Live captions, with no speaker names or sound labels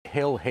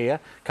Hill here,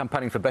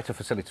 campaigning for better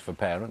facilities for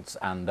parents,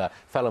 and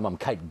fellow mum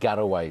Kate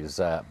Garraway's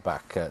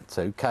back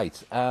too.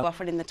 Kate.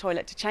 Offered in the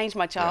toilet to change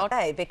my child.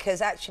 Yeah.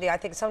 Because actually I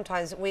think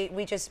sometimes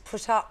we just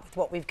put up with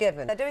what we've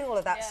given. They're doing all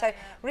of that, so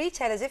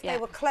retailers, if they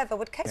were clever,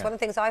 would catch. One of the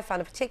things I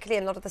found, particularly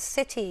in a lot of the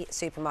city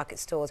supermarket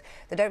stores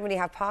that don't really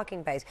have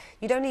parking bays,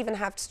 you don't even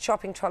have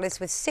shopping trolleys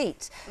with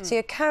seats. So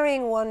you're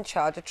carrying one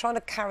child, you're trying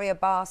to carry a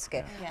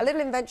basket. A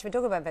little invention, we're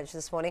talking about invention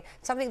this morning,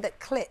 something that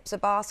clips a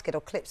basket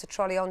or clips a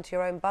trolley onto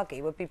your own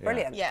buggy would be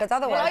brilliant. Because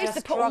otherwise, I used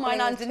to put all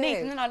mine underneath,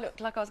 and then I looked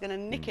like I was going to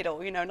nick it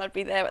all, you know, and I'd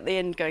be there at the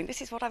end going,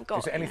 "This is what I've got."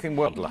 Is it anything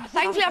worldly?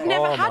 Thankfully, I've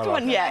never had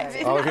one yet.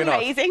 Isn't that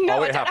amazing?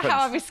 No, I don't know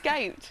how I've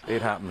escaped.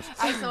 It happens.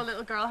 I saw a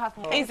little girl have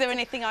one. Is there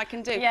anything I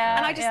can do? Yeah,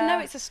 and I just know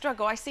it's a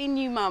struggle. I see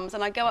new mums,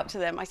 and I go up to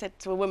them. I said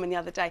to a woman the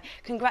other day,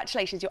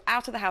 "Congratulations, you're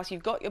out of the house.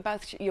 You've got you're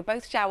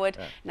both showered.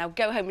 Now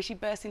go home." And she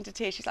burst into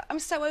tears. She's like, "I'm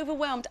so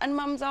overwhelmed," and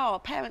mums are,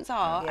 parents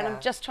are, and I'm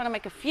just trying to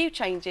make a few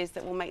changes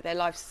that will make their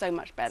lives so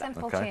much better.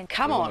 Simple Okay. change.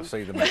 Come on.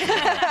 See them.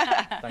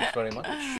 Thanks very much.